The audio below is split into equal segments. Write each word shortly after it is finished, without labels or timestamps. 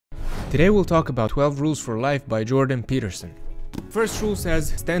Today we'll talk about 12 Rules for Life by Jordan Peterson. First rule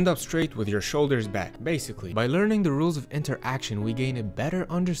says, stand up straight with your shoulders back. Basically, by learning the rules of interaction, we gain a better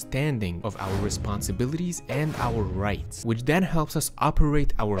understanding of our responsibilities and our rights, which then helps us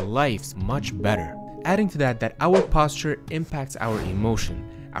operate our lives much better. Adding to that our posture impacts our emotion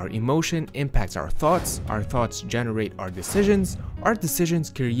impacts our thoughts generate our decisions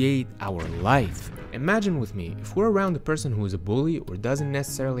create our life. Imagine with me, if we're around a person who is a bully or doesn't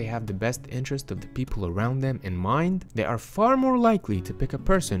necessarily have the best interest of the people around them in mind, they are far more likely to pick a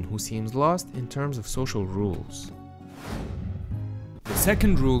person who seems lost in terms of social rules. The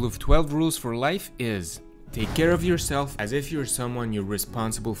second rule of 12 Rules for Life is, take care of yourself as if you're someone you're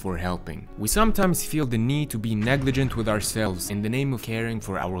responsible for helping. We sometimes feel the need to be negligent with ourselves in the name of caring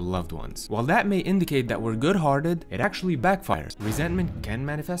for our loved ones. While that may indicate that we're good-hearted, it actually backfires. Resentment can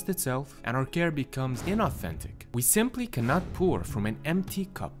manifest itself, and our care becomes inauthentic. We simply cannot pour from an empty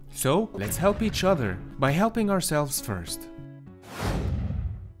cup. So, let's help each other by helping ourselves first.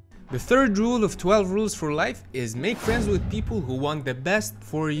 The third rule of 12 Rules for Life is make friends with people who want the best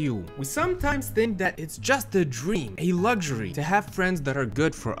for you. We sometimes think that it's just a dream, a luxury, to have friends that are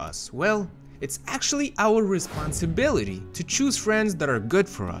good for us. Well, it's actually our responsibility to choose friends that are good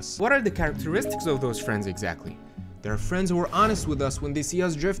for us. What are the characteristics of those friends exactly? There are friends who are honest with us when they see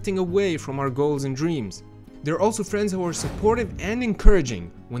us drifting away from our goals and dreams. There are also friends who are supportive and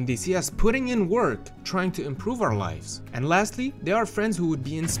encouraging when they see us putting in work, trying to improve our lives. And lastly, there are friends who would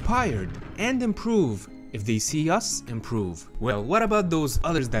be inspired and improve if they see us improve. Well, what about those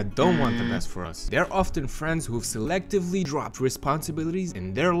others that don't want the best for us? They're often friends who've selectively dropped responsibilities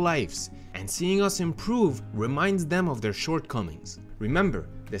in their lives, and seeing us improve reminds them of their shortcomings. Remember,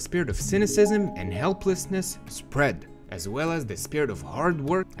 the spirit of cynicism and helplessness spread, as well as the spirit of hard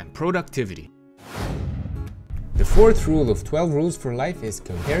work and productivity. The fourth rule of 12 Rules for Life is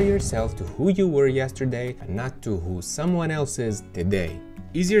compare yourself to who you were yesterday and not to who someone else is today.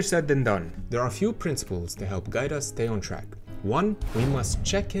 Easier said than done. There are a few principles to help guide us stay on track. 1. We must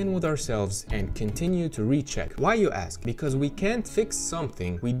check in with ourselves and continue to recheck. Why, you ask? Because we can't fix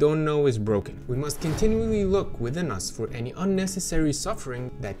something we don't know is broken. We must continually look within us for any unnecessary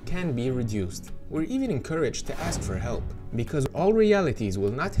suffering that can be reduced. We're even encouraged to ask for help, because all realities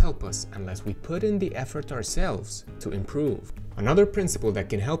will not help us unless we put in the effort ourselves to improve. Another principle that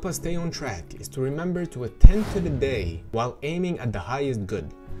can help us stay on track is to remember to attend to the day while aiming at the highest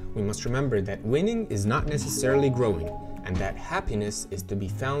good. We must remember that winning is not necessarily growing, and that happiness is to be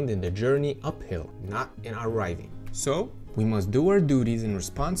found in the journey uphill, not in arriving. So, we must do our duties and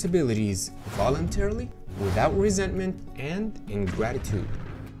responsibilities voluntarily, without resentment, and in gratitude.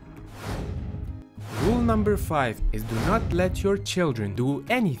 Rule number 5 is do not let your children do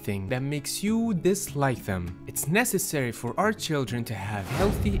anything that makes you dislike them. It's necessary for our children to have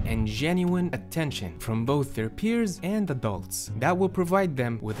healthy and genuine attention from both their peers and adults. That will provide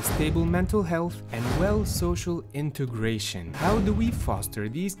them with a stable mental health and well social integration. How do we foster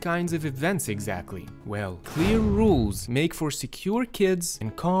these kinds of events exactly? Well, clear rules make for secure kids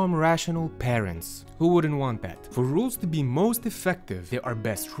and calm, rational parents. Who wouldn't want that? For rules to be most effective, they are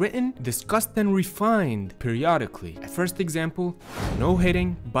best written, discussed, and refined periodically. A first example, no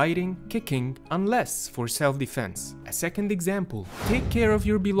hitting, biting, kicking, unless for self-defense. A second example, take care of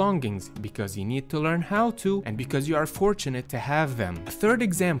your belongings because you need to learn how to and because you are fortunate to have them. A third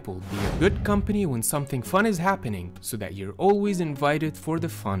example, be a good company when something fun is happening so that you're always invited for the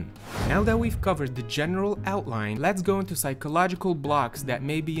fun. Now that we've covered the general outline, let's go into psychological blocks that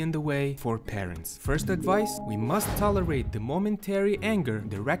may be in the way for parents. First advice, we must tolerate the momentary anger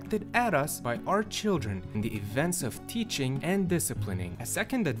directed at us by our children in the events of teaching and disciplining. A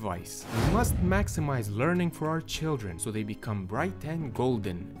second advice, we must maximize learning for our children so they become bright and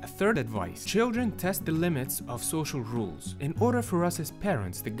golden. A third advice, children test the limits of social rules. In order for us as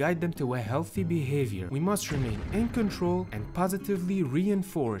parents to guide them to a healthy behavior, we must remain in control and positively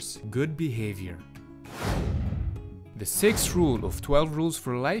reinforce good behavior. The sixth rule of 12 Rules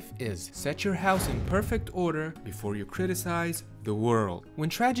for Life is set your house in perfect order before you criticize the world. When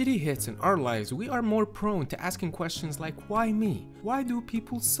tragedy hits in our lives, we are more prone to asking questions like, why me? Why do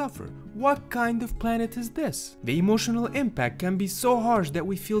people suffer? What kind of planet is this? The emotional impact can be so harsh that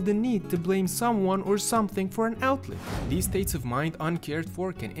we feel the need to blame someone or something for an outlet. These states of mind uncared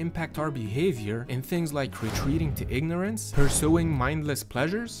for can impact our behavior in things like retreating to ignorance, pursuing mindless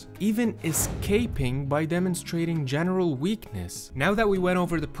pleasures, even escaping by demonstrating general weakness. Now that we went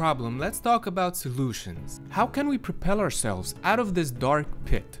over the problem, let's talk about solutions. How can we propel ourselves out of this dark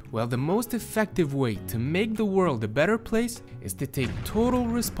pit? Well, the most effective way to make the world a better place is to take total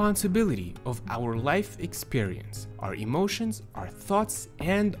responsibility of our life experience, our emotions, our thoughts,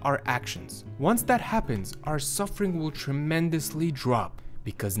 and our actions. Once that happens, our suffering will tremendously drop,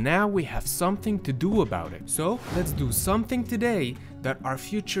 because now we have something to do about it. So let's do something today that our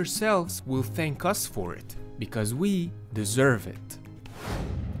future selves will thank us for it, because we deserve it.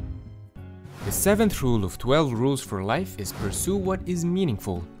 The 7th rule of 12 rules for life is pursue what is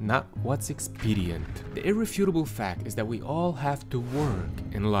meaningful, not what's expedient. The irrefutable fact is that we all have to work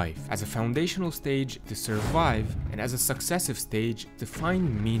in life as a foundational stage to survive and as a successive stage to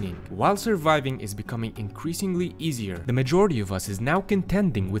find meaning. While surviving is becoming increasingly easier, the majority of us is now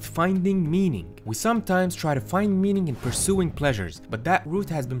contending with finding meaning. We sometimes try to find meaning in pursuing pleasures, but that route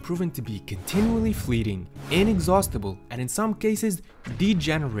has been proven to be continually fleeting, inexhaustible, and in some cases,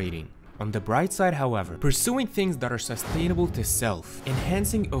 degenerating. On the bright side, however, pursuing things that are sustainable to self,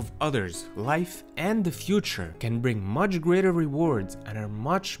 enhancing of others, life, and the future can bring much greater rewards and are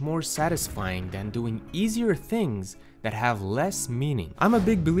much more satisfying than doing easier things that have less meaning. I'm a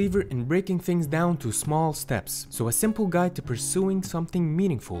big believer in breaking things down to small steps, so a simple guide to pursuing something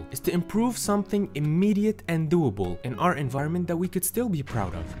meaningful is to improve something immediate and doable in our environment that we could still be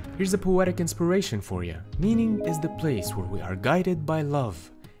proud of. Here's a poetic inspiration for you. Meaning is the place where we are guided by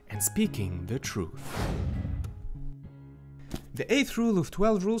love and speaking the truth. The 8th rule of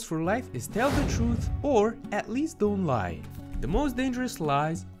 12 rules for life is tell the truth, or at least don't lie. The most dangerous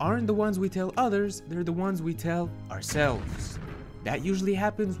lies aren't the ones we tell others, they're the ones we tell ourselves. That usually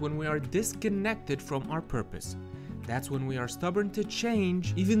happens when we are disconnected from our purpose. That's when we are stubborn to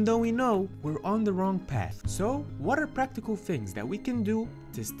change, even though we know we're on the wrong path. So, what are practical things that we can do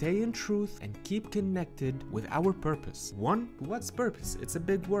to stay in truth and keep connected with our purpose? 1. What's purpose? It's a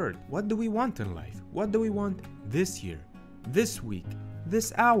big word. What do we want in life? What do we want this year, this week,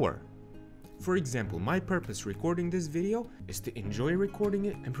 this hour? For example, my purpose recording this video is to enjoy recording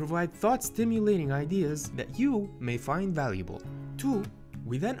it and provide thought-stimulating ideas that you may find valuable. 2.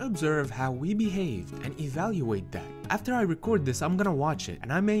 We then observe how we behaved and evaluate that. After I record this, I'm gonna watch it,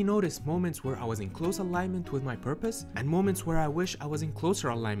 and I may notice moments where I was in close alignment with my purpose and moments where I wish I was in closer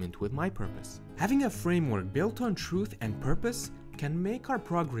alignment with my purpose. Having a framework built on truth and purpose can make our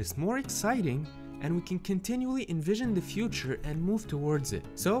progress more exciting, and we can continually envision the future and move towards it.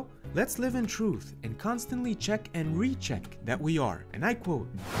 So, let's live in truth and constantly check and recheck that we are. And I quote,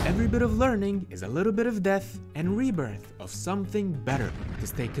 "Every bit of learning is a little bit of death and rebirth of something better." To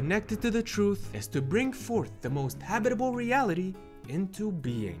stay connected to the truth is to bring forth the most habitable reality into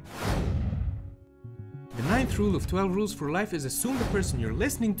being. The 9th rule of 12 rules for life is assume the person you're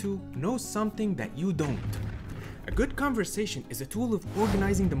listening to knows something that you don't. A good conversation is a tool of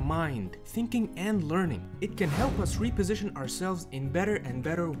organizing the mind, thinking, and learning. It can help us reposition ourselves in better and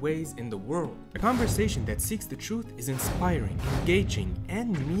better ways in the world. A conversation that seeks the truth is inspiring, engaging, and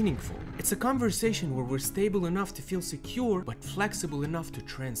meaningful. It's a conversation where we're stable enough to feel secure, but flexible enough to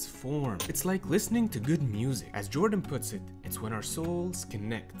transform. It's like listening to good music. As Jordan puts it, it's when our souls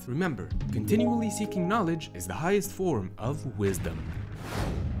connect. Remember, continually seeking knowledge is the highest form of wisdom.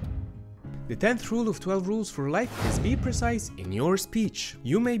 The 10th rule of 12 rules for life is be precise in your speech.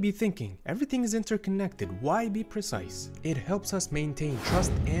 You may be thinking, everything is interconnected, why be precise? It helps us maintain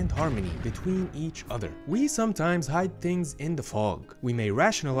trust and harmony between each other. We sometimes hide things in the fog. We may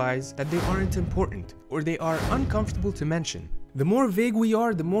rationalize that they aren't important or they are uncomfortable to mention. The more vague we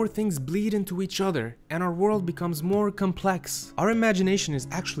are, the more things bleed into each other and our world becomes more complex. Our imagination is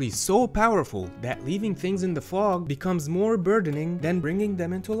actually so powerful that leaving things in the fog becomes more burdening than bringing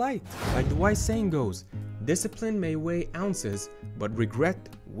them into light. Like the wise saying goes, discipline may weigh ounces, but regret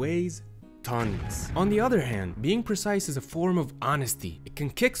weighs tons. On the other hand, being precise is a form of honesty. It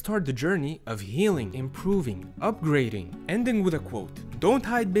can kickstart the journey of healing, improving, upgrading. Ending with a quote, "Don't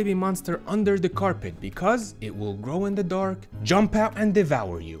hide baby monster under the carpet because it will grow in the dark, jump out and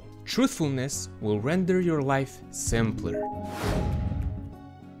devour you." Truthfulness will render your life simpler.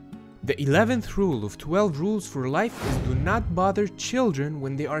 The 11th rule of 12 rules for life is do not bother children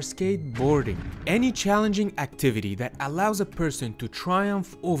when they are skateboarding. Any challenging activity that allows a person to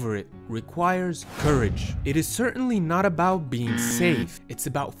triumph over it requires courage. It is certainly not about being safe, it's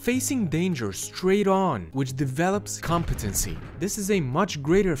about facing danger straight on, which develops competency. This is a much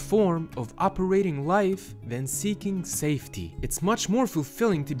greater form of operating life than seeking safety. It's much more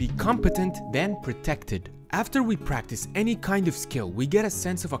fulfilling to be competent than protected. After we practice any kind of skill, we get a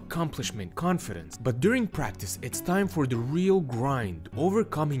sense of accomplishment, confidence. But during practice, it's time for the real grind,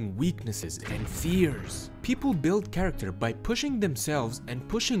 overcoming weaknesses and fears. People build character by pushing themselves and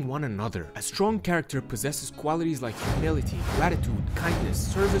pushing one another. A strong character possesses qualities like humility, gratitude,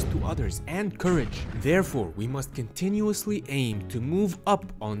 kindness, service to others, and courage. Therefore, we must continuously aim to move up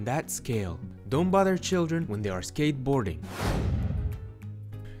on that scale. Don't bother children when they are skateboarding.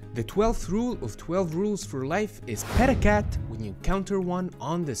 The 12th rule of 12 rules for life is pet a cat when you encounter one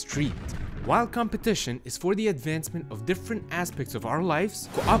on the street. While competition is for the advancement of different aspects of our lives,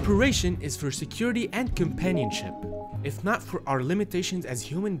 cooperation is for security and companionship. If not for our limitations as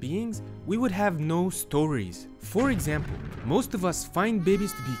human beings, we would have no stories. For example, most of us find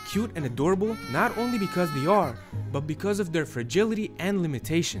babies to be cute and adorable not only because they are, but because of their fragility and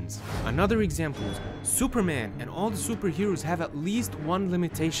limitations. Another example is Superman and all the superheroes have at least one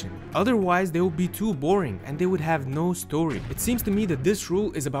limitation. Otherwise, they would be too boring and they would have no story. It seems to me that this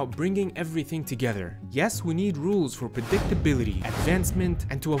rule is about bringing everything together. Yes, we need rules for predictability, advancement,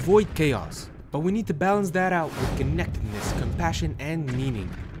 and to avoid chaos. But we need to balance that out with connectedness, compassion, and meaning.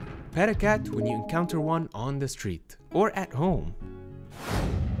 Pet a cat when you encounter one on the street or at home.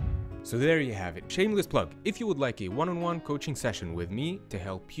 So there you have it. Shameless plug. If you would like a one-on-one coaching session with me to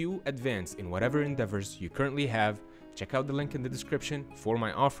help you advance in whatever endeavors you currently have, check out the link in the description for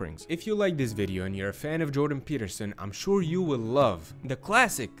my offerings. If you like this video and you're a fan of Jordan Peterson, I'm sure you will love the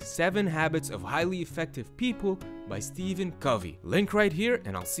classic 7 Habits of Highly Effective People by Stephen Covey. Link right here,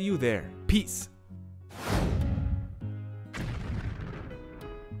 and I'll see you there. Peace.